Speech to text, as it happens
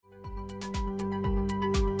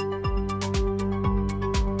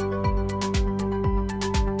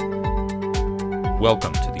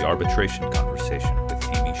Welcome to the Arbitration Conversation with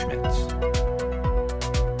Amy Schmitz.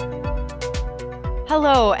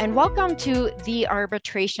 Hello, and welcome to the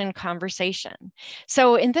Arbitration Conversation.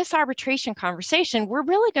 So in this arbitration conversation, we're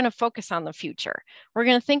really going to focus on the future. We're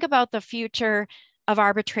going to think about the future of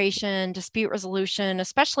arbitration, dispute resolution,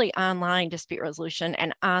 especially online dispute resolution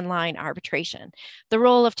and online arbitration, the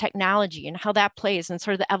role of technology and how that plays in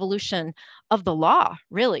sort of the evolution of the law,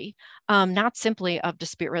 really, not simply of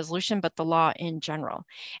dispute resolution, but the law in general.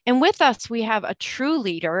 And with us, we have a true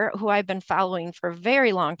leader who I've been following for a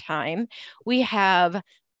very long time. We have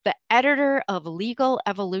the editor of Legal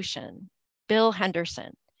Evolution, Bill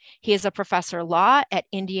Henderson. He is a professor of law at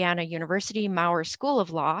Indiana University Maurer School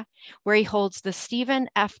of Law, where he holds the Stephen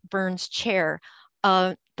F. Burns Chair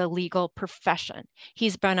of the Legal Profession.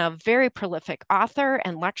 He's been a very prolific author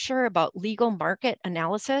and lecturer about legal market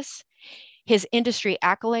analysis. His industry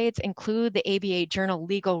accolades include the ABA Journal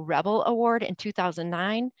Legal Rebel Award in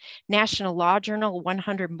 2009, National Law Journal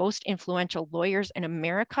 100 Most Influential Lawyers in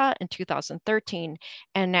America in 2013,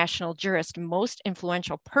 and National Jurist Most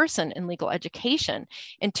Influential Person in Legal Education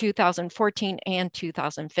in 2014 and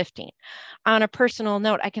 2015. On a personal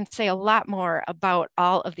note, I can say a lot more about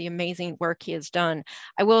all of the amazing work he has done.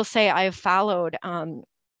 I will say I have followed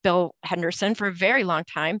Bill Henderson for a very long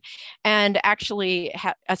time and actually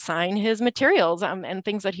assign his materials and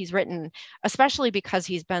things that he's written, especially because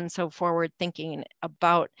he's been so forward thinking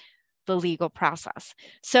about the legal process.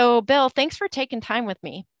 So Bill, thanks for taking time with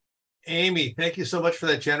me. Amy, thank you so much for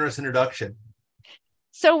that generous introduction.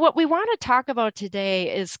 So what we want to talk about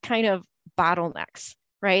today is kind of bottlenecks.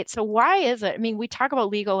 Right. So why is it? I mean, we talk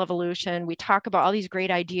about legal evolution. We talk about all these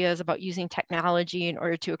great ideas about using technology in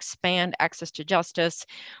order to expand access to justice.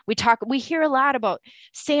 We hear a lot about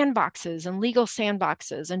sandboxes and legal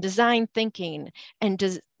sandboxes and design thinking and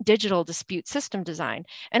digital dispute system design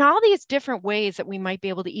and all these different ways that we might be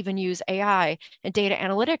able to even use AI and data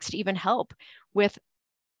analytics to even help with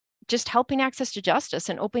just helping access to justice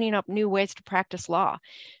and opening up new ways to practice law.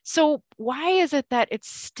 So why is it that it's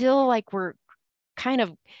still like we're kind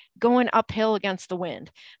of going uphill against the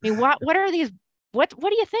wind? I mean, what are these? What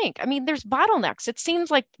do you think? I mean, there's bottlenecks. It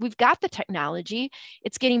seems like we've got the technology.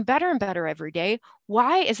 It's getting better and better every day.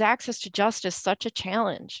 Why is access to justice such a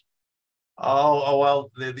challenge?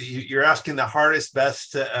 Well, you're asking the hardest,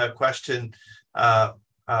 best question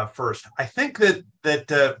first. I think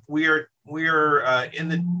that we are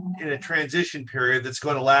in a transition period that's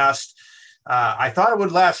going to last. I thought it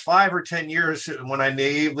would last 5 or 10 years when I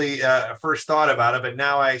naively first thought about it, but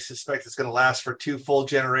now I suspect it's going to last for 2 full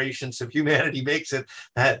generations if humanity makes it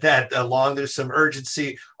that long. There's some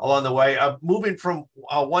urgency along the way. Moving from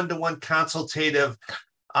a one-to-one consultative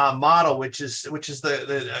model, which is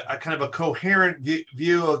the kind of a coherent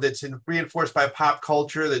view of that's reinforced by pop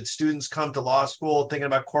culture, that students come to law school thinking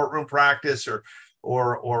about courtroom practice or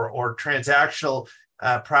transactional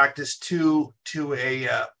practice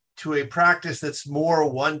to a practice that's more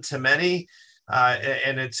one-to-many,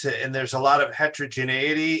 and there's a lot of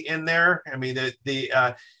heterogeneity in there. I mean, this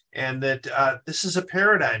is a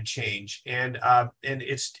paradigm change, and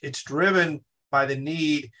it's driven by the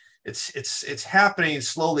need. It's happening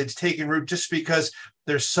slowly. It's taking root just because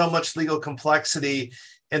there's so much legal complexity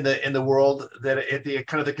in the world that at the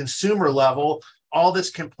kind of the consumer level, all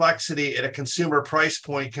this complexity at a consumer price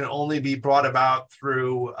point can only be brought about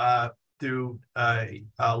through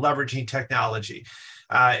leveraging technology.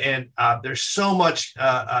 And there's so much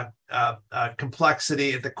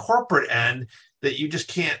complexity at the corporate end that you just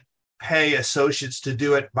can't pay associates to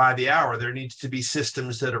do it by the hour. There needs to be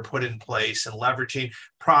systems that are put in place and leveraging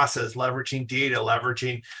process, leveraging data,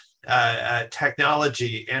 leveraging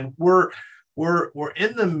technology. And we're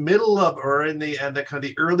in the middle of, or in the kind of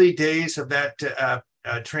the early days of that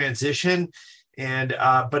transition. And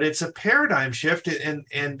but it's a paradigm shift, and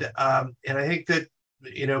I think that,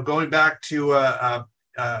 you know, going back to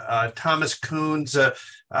Thomas Kuhn's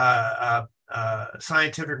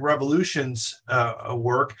scientific revolutions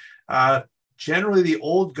work, generally the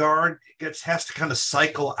old guard has to kind of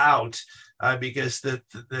cycle out because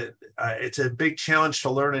it's a big challenge to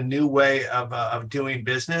learn a new way of doing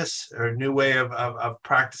business, or a new way of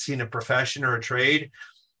practicing a profession or a trade.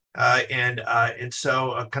 And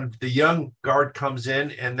so kind of the young guard comes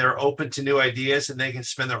in and they're open to new ideas, and they can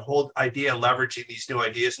spend their whole idea leveraging these new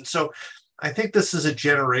ideas. And so I think this is a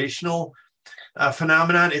generational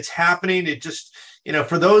phenomenon. It's happening. It just, you know,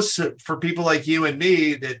 for people like you and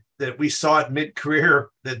me that we saw it mid-career,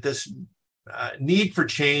 that this need for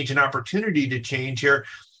change and opportunity to change here,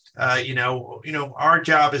 our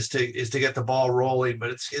job is to get the ball rolling, but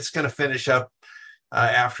it's going to finish up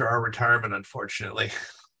after our retirement, unfortunately.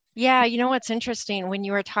 Yeah, you know what's interesting when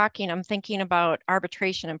you were talking, I'm thinking about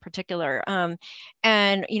arbitration in particular.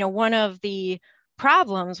 And one of the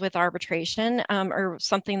problems with arbitration, or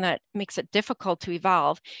something that makes it difficult to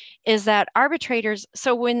evolve, is that arbitrators,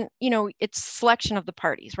 so when, it's selection of the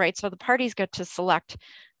parties, right? So the parties get to select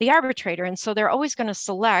the arbitrator. And so they're always going to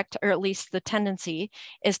select, or at least the tendency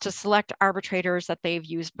is to select arbitrators that they've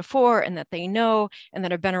used before and that they know and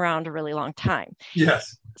that have been around a really long time.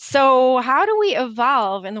 Yes. So, how do we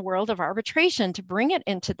evolve in the world of arbitration to bring it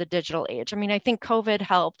into the digital age? I mean, I think COVID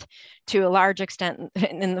helped to a large extent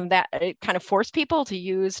in that it kind of forced people to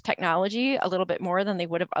use technology a little bit more than they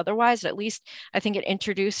would have otherwise. At least I think it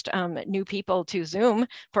introduced new people to Zoom,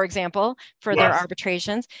 for example, for their Yes.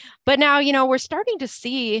 arbitrations. But now, we're starting to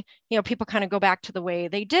see, people kind of go back to the way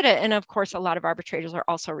they did it. And of course, a lot of arbitrators are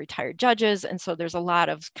also retired judges. And so there's a lot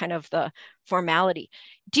of kind of the formality.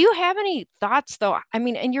 Do you have any thoughts though? I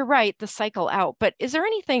mean, and you're right, the cycle out, but is there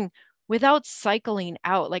anything without cycling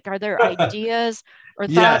out? Like, are there ideas or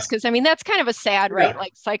thoughts? Yes. Because I mean, that's kind of a sad, right? Yeah.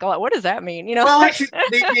 Like cycle out. What does that mean? Well, actually,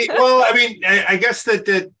 well, I mean, I guess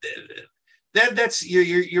that's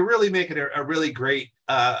you're really making a really great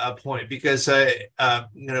point, because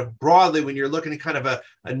broadly, when you're looking at kind of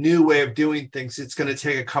a new way of doing things, it's going to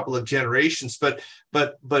take a couple of generations, but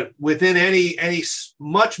within any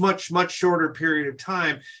much shorter period of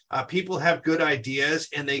time, people have good ideas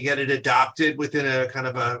and they get it adopted within a kind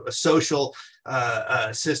of a social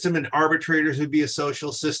system, and arbitrators would be a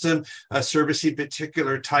social system servicing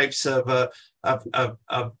particular types of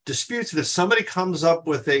disputes. And if somebody comes up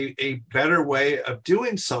with a better way of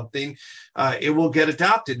doing something, it will get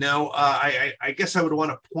adopted. Now, I guess I would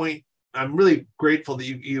want to point, I'm really grateful that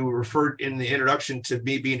you referred in the introduction to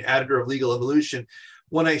me being editor of Legal Evolution.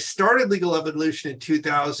 When I started Legal Evolution in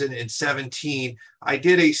 2017, I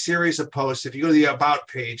did a series of posts. If you go to the About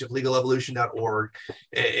page of legalevolution.org,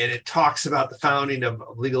 and it talks about the founding of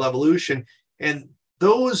Legal Evolution, and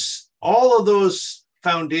all of those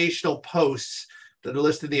foundational posts that are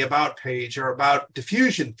listed in the About page are about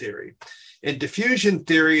diffusion theory. And diffusion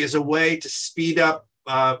theory is a way to speed up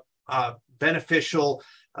beneficial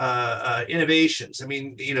innovations. I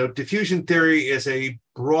mean, diffusion theory is a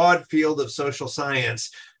broad field of social science,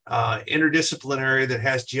 interdisciplinary, that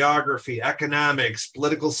has geography, economics,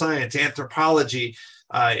 political science, anthropology.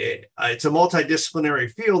 It's a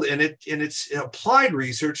multidisciplinary field, and it's applied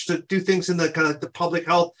research to do things in the kind of the public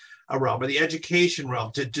health realm or the education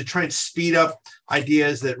realm to try and speed up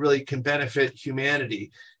ideas that really can benefit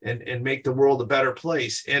humanity and make the world a better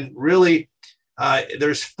place. And really,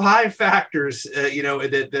 there's 5 factors,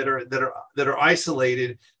 that are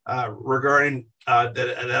isolated regarding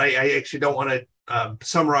that I actually don't want to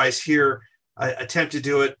summarize here. I attempt to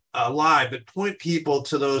do it live, but point people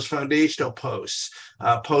to those foundational posts.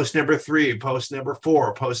 Post number 3, post number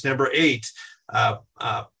 4, post number 8,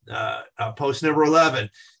 post number 11,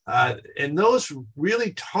 and those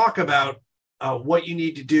really talk about what you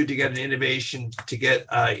need to do to get an innovation to get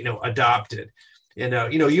adopted. And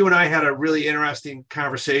you and I had a really interesting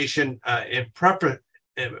conversation in prepping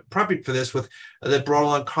for this that brought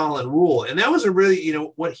along Colin Rule, and that was a really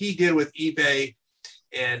what he did with eBay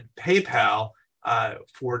and PayPal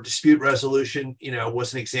for dispute resolution.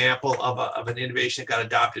 Was an example of an innovation that got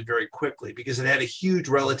adopted very quickly because it had a huge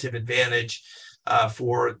relative advantage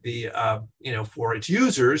for for its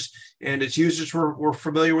users, and its users were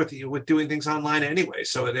familiar with doing things online anyway.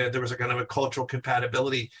 So there was a kind of a cultural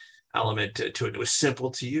compatibility element to it. It was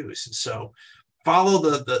simple to use. And so follow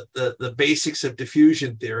the basics of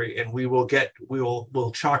diffusion theory, and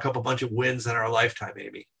we'll chalk up a bunch of wins in our lifetime,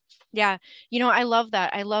 Amy. Yeah, I love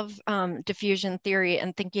that. I love diffusion theory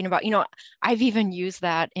and thinking about, I've even used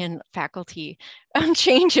that in faculty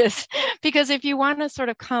changes, because if you want to sort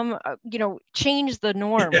of change the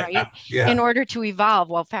norm, right? Yeah. In order to evolve,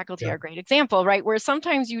 well, faculty are a great example, right? Where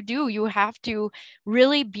sometimes you have to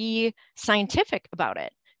really be scientific about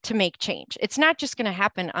it to make change. It's not just going to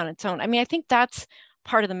happen on its own. I mean, I think that's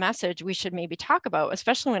part of the message we should maybe talk about,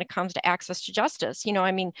 especially when it comes to access to justice.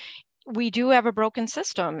 I mean, we do have a broken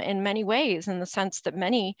system in many ways, in the sense that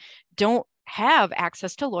many don't have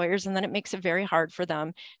access to lawyers, and then it makes it very hard for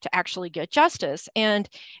them to actually get justice. And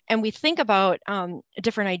we think about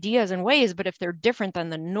different ideas and ways, but if they're different than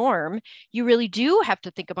the norm, you really do have to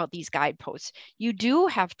think about these guideposts. You do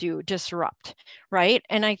have to disrupt, right?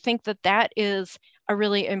 And I think that is a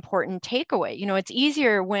really important takeaway. It's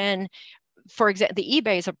easier when, for example, the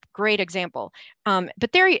eBay is a great example,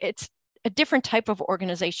 but there it's a different type of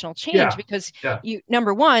organizational change Yeah. because Yeah.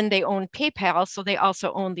 number one, they own PayPal, so they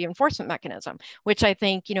also own the enforcement mechanism, which I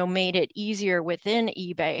think, made it easier within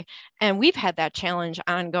eBay. And we've had that challenge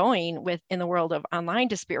ongoing in the world of online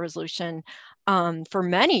dispute resolution for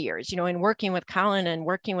many years, in working with Colin and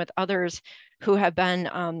working with others who have been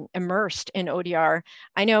immersed in ODR.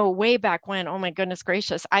 I know way back when, oh my goodness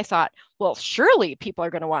gracious, I thought, well, surely people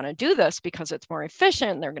are going to want to do this because it's more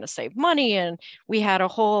efficient, they're going to save money. And we had a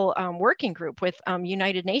whole working group with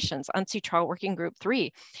United Nations, UNCITRAL Trial Working Group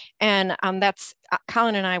 3. And that's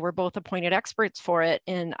Colin and I were both appointed experts for it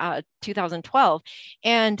in 2012.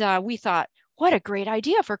 And we thought, what a great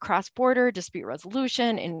idea for cross-border dispute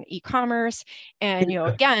resolution in e-commerce. And,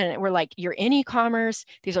 again, we're like, you're in e-commerce.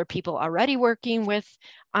 These are people already working with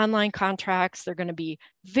online contracts. They're going to be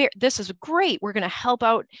this is great. We're going to help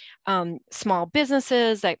out small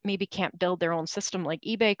businesses that maybe can't build their own system like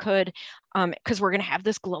eBay could, because we're going to have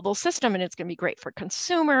this global system and it's going to be great for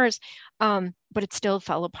consumers. But it still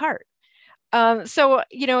fell apart. So,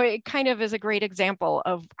 it kind of is a great example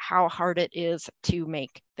of how hard it is to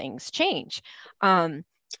make things change.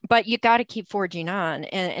 But you got to keep forging on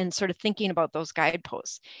and sort of thinking about those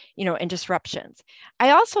guideposts, and disruptions. I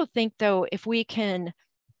also think, though, if we can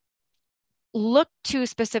look to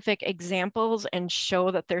specific examples and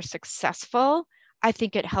show that they're successful, I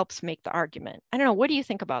think it helps make the argument. I don't know. What do you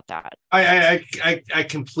think about that? I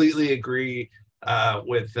completely agree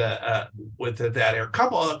with that. A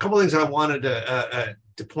couple things I wanted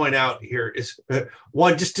to point out here is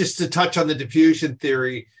one, just to touch on the diffusion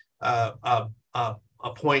theory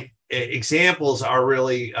point. Examples are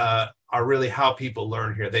really how people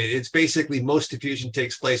learn here. It's basically most diffusion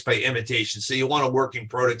takes place by imitation. So you want a working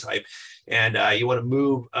prototype, and you want to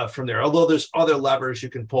move from there. Although there's other levers you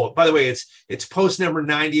can pull. By the way, it's post number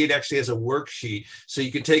 98 actually has a worksheet, so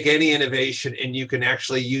you can take any innovation and you can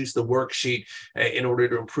actually use the worksheet in order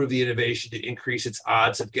to improve the innovation to increase its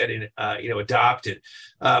odds of getting adopted.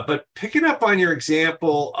 But picking up on your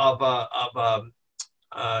example of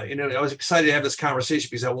I was excited to have this conversation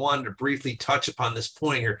because I wanted to briefly touch upon this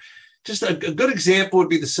point here. Just a good example would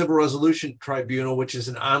be the Civil Resolution Tribunal, which is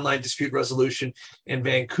an online dispute resolution in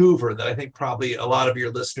Vancouver that I think probably a lot of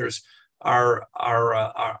your listeners are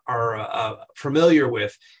familiar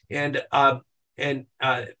with. And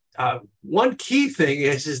one key thing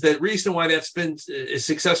is that reason why that's been as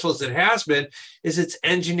successful as it has been is it's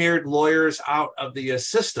engineered lawyers out of the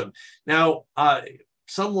system. Now,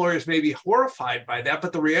 some lawyers may be horrified by that,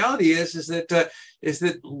 but the reality is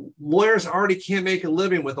that lawyers already can't make a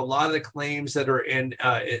living with a lot of the claims that are in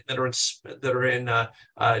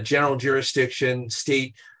general jurisdiction,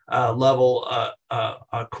 state level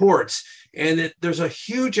courts, and that there's a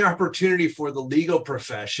huge opportunity for the legal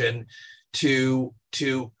profession to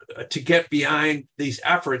get behind these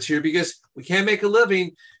efforts here, because we can't make a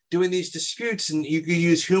living doing these disputes, and you can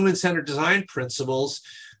use human-centered design principles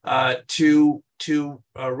to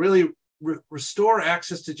really restore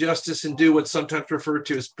access to justice and do what's sometimes referred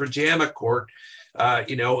to as pajama court.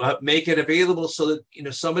 Make it available so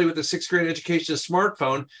that somebody with a sixth grade education, a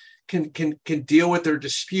smartphone, can deal with their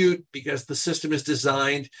dispute because the system is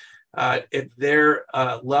designed at their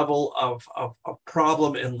level of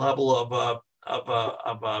problem and level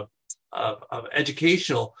of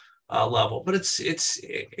educational level. But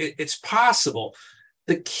it's possible.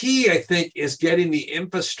 The key, I think, is getting the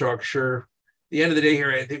infrastructure. At the end of the day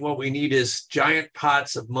here, I think what we need is giant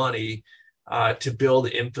pots of money to build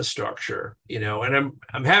infrastructure, and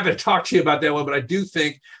I'm happy to talk to you about that one, but I do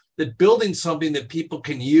think that building something that people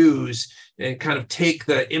can use and kind of take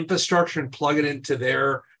the infrastructure and plug it into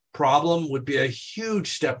their problem would be a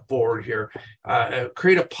huge step forward here.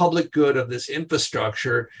 Create a public good of this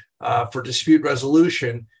infrastructure for dispute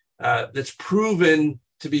resolution that's proven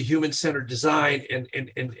to be human-centered design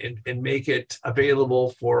and make it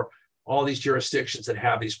available for all these jurisdictions that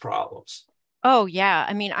have these problems. Oh, yeah.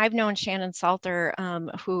 I mean, I've known Shannon Salter,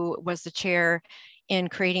 who was the chair in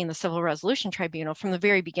creating the Civil Resolution Tribunal from the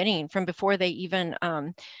very beginning, from before they even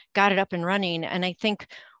got it up and running. And I think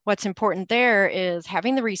what's important there is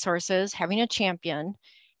having the resources, having a champion,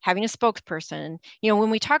 having a spokesperson. When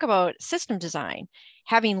we talk about system design,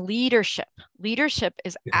 having leadership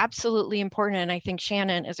is absolutely important. And I think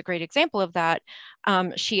Shannon is a great example of that.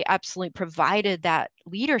 She absolutely provided that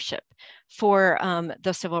leadership for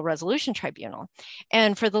the Civil Resolution Tribunal.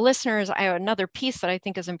 And for the listeners, I have another piece that I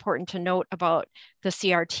think is important to note about the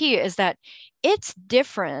CRT is that it's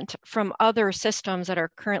different from other systems that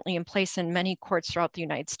are currently in place in many courts throughout the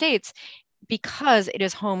United States because it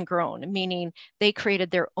is homegrown, meaning they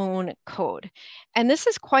created their own code. And this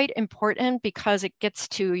is quite important because it gets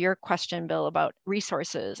to your question, Bill, about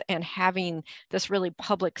resources and having this really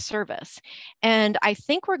public service. And I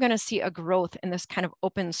think we're going to see a growth in this kind of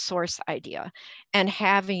open source idea and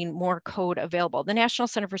having more code available. The National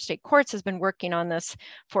Center for State Courts has been working on this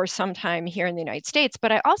for some time here in the United States,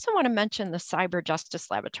 but I also want to mention the Cyber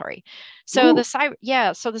Justice Laboratory. So the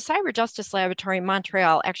Cyber Justice Laboratory in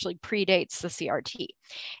Montreal actually predates the CRT.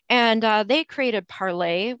 And they created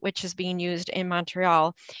Parlay, which is being used in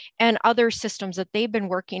Montreal, and other systems that they've been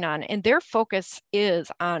working on. And their focus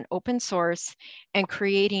is on open source and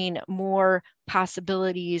creating more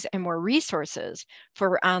possibilities and more resources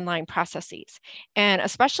for online processes, and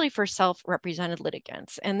especially for self-represented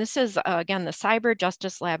litigants. And this is, again, the Cyber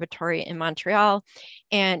Justice Laboratory in Montreal,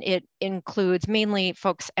 and it includes mainly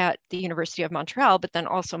folks at the University of Montreal, but then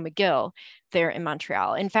also McGill there in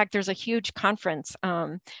Montreal. In fact, there's a huge conference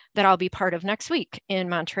that I'll be part of next week in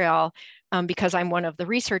Montreal because I'm one of the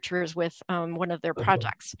researchers with one of their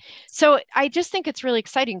projects. So I just think it's really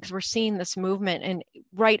exciting because we're seeing this movement, and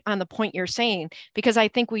right on the point you're saying, because I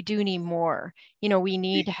think we do need more. You know, we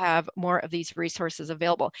need to have more of these resources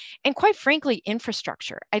available. And quite frankly,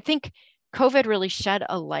 infrastructure. I think COVID really shed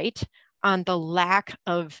a light on the lack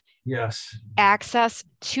of access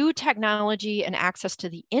to technology and access to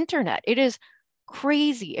the internet. It is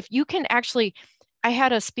crazy. If you can actually, I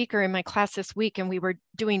had a speaker in my class this week, and we were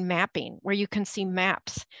doing mapping where you can see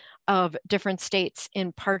maps of different states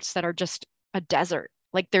in parts that are just a desert.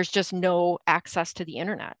 Like there's just no access to the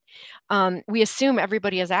internet. We assume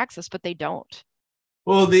everybody has access, but they don't.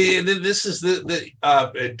 Well, this is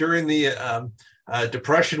during the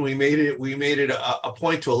Depression, we made it a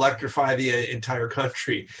point to electrify the entire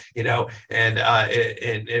country, you know, and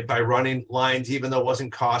by running lines, even though it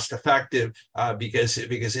wasn't cost effective, because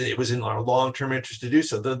it was in our long-term interest to do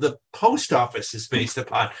so. The post office is based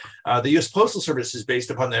upon the U.S. Postal Service is based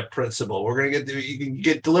upon that principle. We're going to you can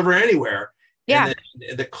get deliver anywhere. Yeah.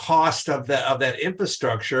 And the cost of that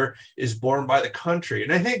infrastructure is borne by the country.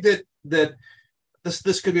 And I think that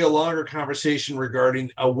this could be a longer conversation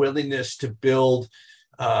regarding a willingness to build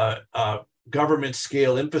government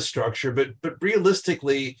scale infrastructure, but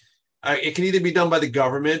realistically, it can either be done by the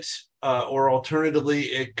government or alternatively,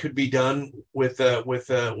 it could be done with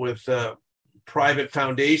private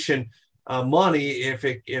foundation money if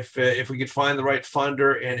we could find the right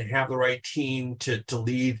funder and have the right team to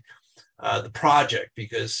lead the project,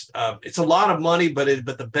 because it's a lot of money, but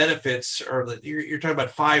the benefits are you're talking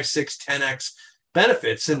about 5, 6, 10x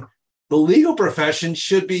benefits, and the legal profession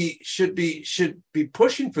should be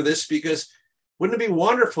pushing for this, because wouldn't it be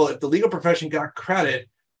wonderful if the legal profession got credit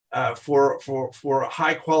for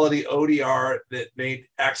high quality ODR that made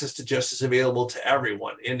access to justice available to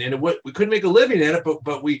everyone, and we couldn't make a living at it,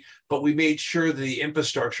 but we made sure that the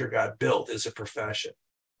infrastructure got built as a profession.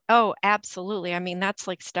 Oh, absolutely. I mean, that's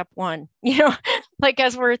like step one, you know, like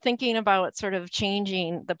as we're thinking about sort of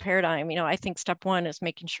changing the paradigm, you know, I think step one is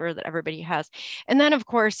making sure that everybody has. And then, of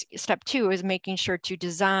course, step two is making sure to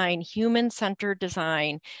design human-centered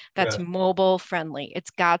design that's mobile friendly.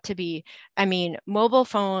 It's got to be, I mean, mobile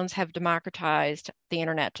phones have democratized the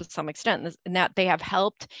internet to some extent, and that they have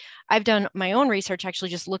helped. I've done my own research actually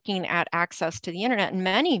just looking at access to the internet, and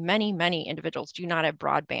many individuals do not have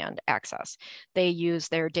broadband access. They use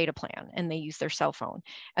their data plan and they use their cell phone.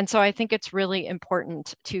 And so I think it's really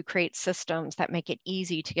important to create systems that make it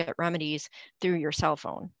easy to get remedies through your cell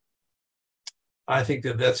phone. I think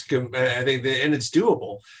that's good. I think and it's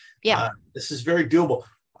doable. Yeah. This is very doable.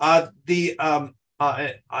 I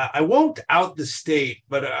won't out the state,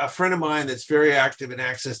 but a friend of mine that's very active in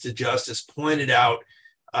access to justice pointed out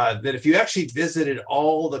that if you actually visited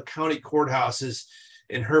all the county courthouses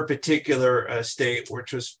in her particular state,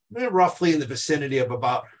 which was roughly in the vicinity of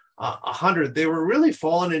about 100, they were really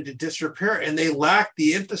falling into disrepair, and they lacked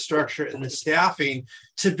the infrastructure and the staffing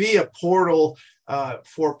to be a portal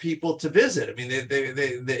for people to visit. I mean,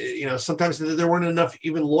 they you know, sometimes there weren't enough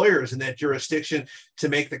even lawyers in that jurisdiction to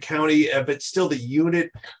make the county, but still the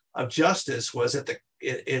unit of justice was at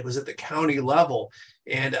the county level.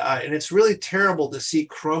 And it's really terrible to see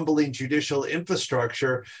crumbling judicial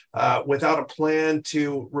infrastructure without a plan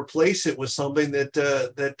to replace it with something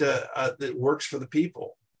that works for the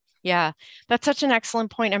people. Yeah, that's such an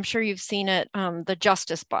excellent point. I'm sure you've seen it, the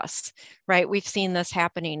justice bus, right? We've seen this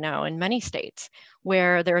happening now in many states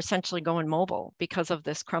where they're essentially going mobile because of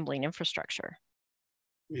this crumbling infrastructure.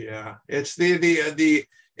 Yeah, it's this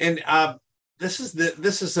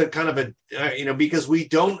is a kind of a you know, because we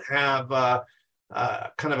don't have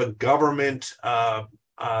kind of a government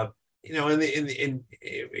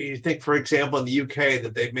you think, for example, in the UK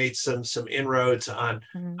that they've made some inroads on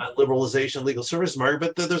liberalization of legal services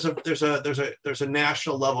market, but there's a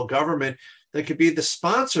national level government that could be the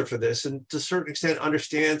sponsor for this, and to a certain extent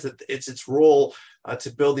understands that it's its role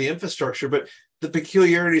to build the infrastructure. But the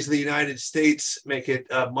peculiarities of the United States make it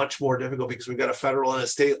much more difficult because we've got a federal and a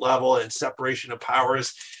state level and separation of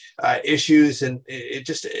powers issues, and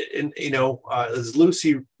as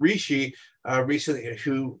Lucy Rishi recently,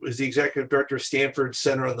 who was the executive director of Stanford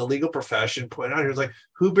Center on the Legal Profession, pointed out, he was like,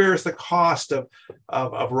 who bears the cost of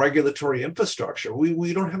regulatory infrastructure?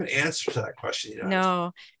 We don't have an answer to that question.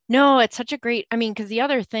 No, it's such a great, because the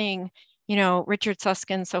other thing, Richard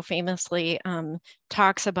Susskind so famously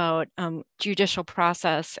talks about judicial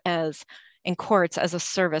process in courts as a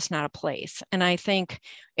service, not a place. And I think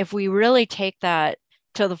if we really take that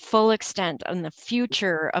to the full extent in the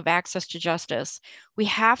future of access to justice, we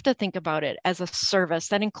have to think about it as a service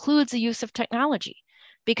that includes the use of technology,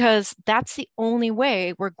 because that's the only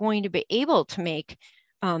way we're going to be able to make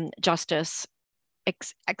justice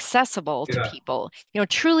accessible to people,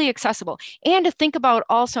 truly accessible, and to think about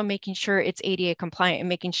also making sure it's ADA compliant and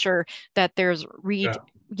making sure that there's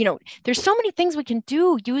there's so many things we can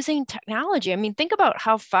do using technology. think about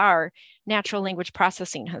how far natural language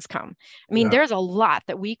processing has come. There's a lot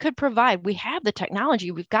that we could provide. We have the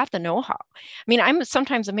technology, we've got the know-how. I'm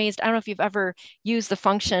sometimes amazed. I don't know if you've ever used the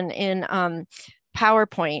function in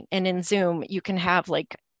PowerPoint and in Zoom, you can have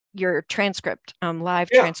your transcript, live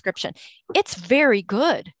transcription. It's very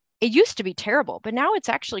good. It used to be terrible, but now it's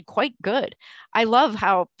actually quite good. I love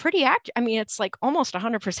how pretty accurate. It's almost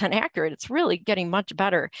 100% accurate. It's really getting much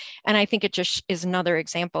better. And I think it just is another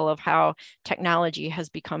example of how technology has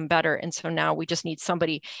become better. And so now we just need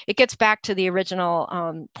somebody. It gets back to the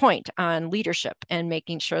original point on leadership and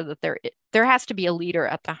making sure that there has to be a leader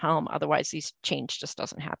at the helm. Otherwise, these change just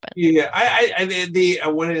doesn't happen. Yeah, we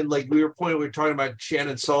were talking about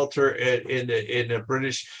Shannon Salter in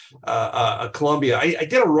British Columbia. I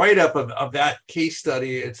did a write-up of that case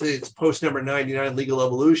study. It's post number 99, Legal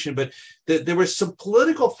Evolution, but there were some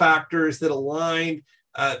political factors that aligned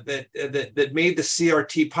that made the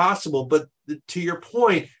CRT possible. But to your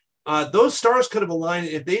point, those stars could have aligned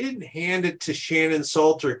if they didn't hand it to Shannon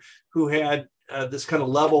Salter, who had this kind of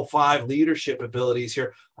level 5 leadership abilities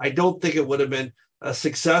here. I don't think it would have been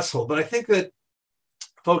successful. But I think that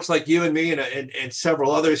folks like you and me and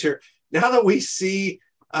several others here, now that we see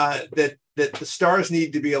that the stars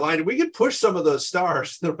need to be aligned, we can push some of those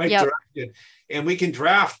stars in the right direction, and we can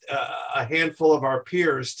draft a handful of our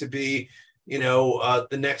peers to be, the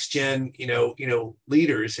next gen,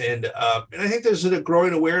 leaders. And I think there's a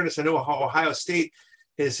growing awareness. I know Ohio State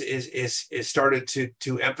is started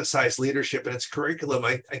to emphasize leadership in its curriculum.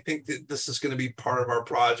 I think that this is going to be part of our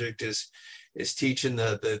project is teaching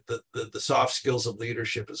the soft skills of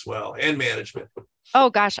leadership as well, and management. Oh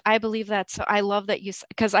gosh, I believe that. So I love that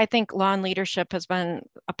because I think law and leadership has been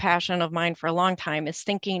a passion of mine for a long time, is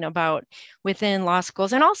thinking about within law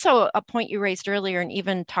schools. And also a point you raised earlier, and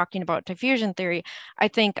even talking about diffusion theory, I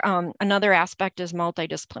think another aspect is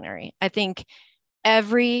multidisciplinary. I think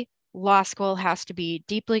every law school has to be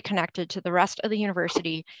deeply connected to the rest of the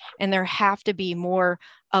university, and there have to be more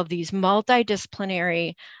of these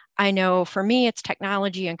multidisciplinary. I know for me, it's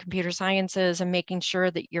technology and computer sciences, and making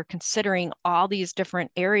sure that you're considering all these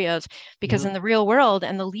different areas, because in the real world,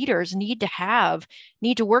 and the leaders need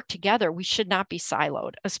to work together. We should not be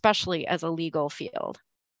siloed, especially as a legal field.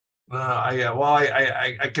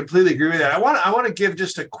 I completely agree with that. I want to give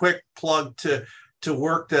just a quick plug to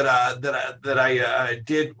work that I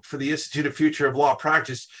did for the Institute of Future of Law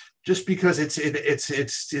Practice, just because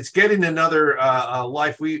it's getting another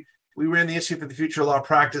life. We ran the Institute for the Future of Law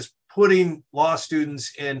Practice, putting law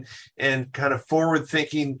students in kind of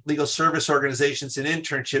forward-thinking legal service organizations and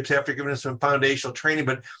internships after giving them some foundational training.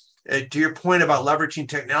 But to your point about leveraging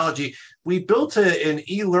technology, we built an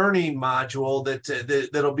e-learning module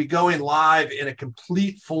that'll be going live in a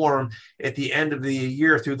complete form at the end of the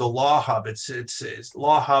year through the Law Hub. It's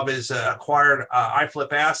Law Hub is acquired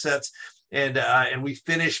iFlip assets, and we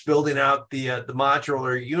finished building out the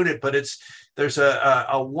modular unit. But there's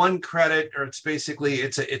a 1 credit, or it's a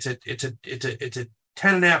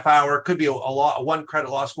 10.5 hour, could be a 1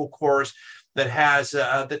 credit law school course that has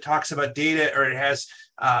that talks about data, or it has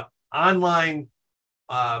online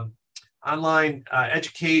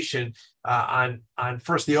education on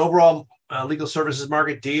first the overall legal services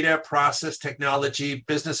market, data, process, technology,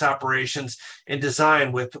 business operations, and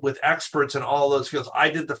design with experts in all those fields. I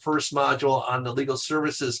did the first module on the legal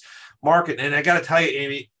services market, and I got to tell you,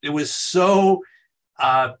 Amy, it was so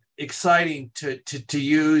exciting to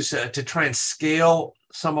use to try and scale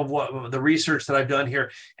some of what the research that I've done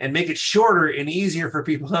here and make it shorter and easier for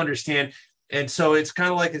people to understand. And so it's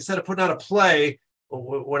kind of like, instead of putting out a play,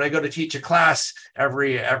 when I go to teach a class,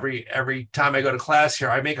 every time I go to class here,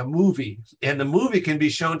 I make a movie, and the movie can be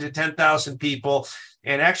shown to 10,000 people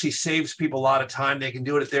and actually saves people a lot of time. They can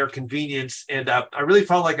do it at their convenience. And I really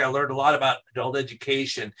felt like I learned a lot about adult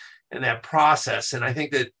education and that process. And I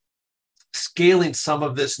think that scaling some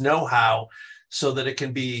of this know-how so that it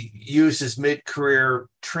can be used as mid-career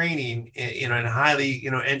training in a highly,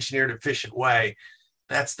 engineered, efficient way,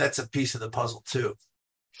 that's a piece of the puzzle too.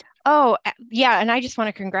 Oh, yeah. And I just want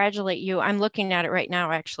to congratulate you. I'm looking at it right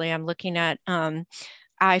now, actually. I'm looking at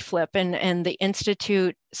iFlip and the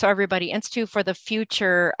Institute. So everybody, Institute for the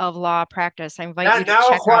Future of Law Practice. I invite you to now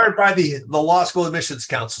check acquired out. by the Law School Admissions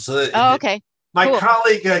Council. So Okay. My Cool.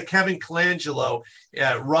 colleague, Kevin Colangelo,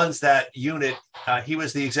 runs that unit. He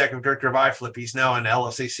was the executive director of iFlip. He's now an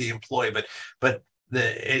LSAC employee, but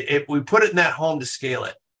we put it in that home to scale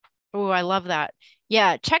it. Oh, I love that.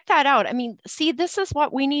 Yeah, check that out. I mean, see, this is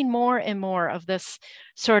what we need, more and more of this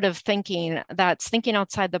sort of thinking, that's thinking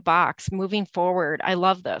outside the box, moving forward. I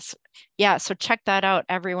love this. Yeah, so check that out,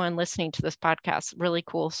 everyone listening to this podcast. Really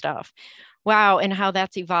cool stuff. Wow, and how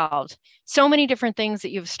that's evolved. So many different things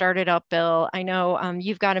that you've started up, Bill. I know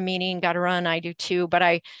you've got a meeting, got to run. I do too. But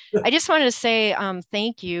I just wanted to say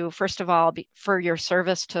thank you, first of all, for your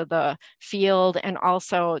service to the field, and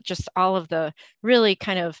also just all of the really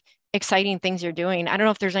kind of exciting things you're doing. I don't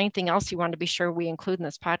know if there's anything else you want to be sure we include in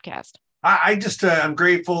this podcast. I just I'm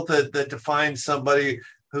grateful to find somebody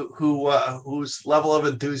whose level of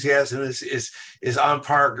enthusiasm is on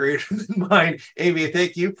par, greater than mine. Amy,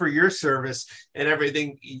 thank you for your service and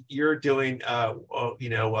everything you're doing, for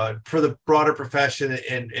the broader profession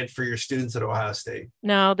and for your students at Ohio State.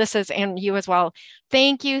 No, this is, and you as well.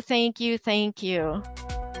 Thank you, thank you, thank you.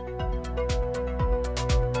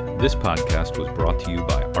 This podcast was brought to you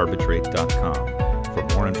by Arbitrate.com. For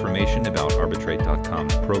more information about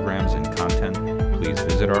Arbitrate.com's programs and content, please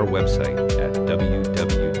visit our website at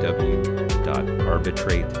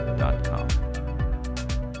www.arbitrate.com.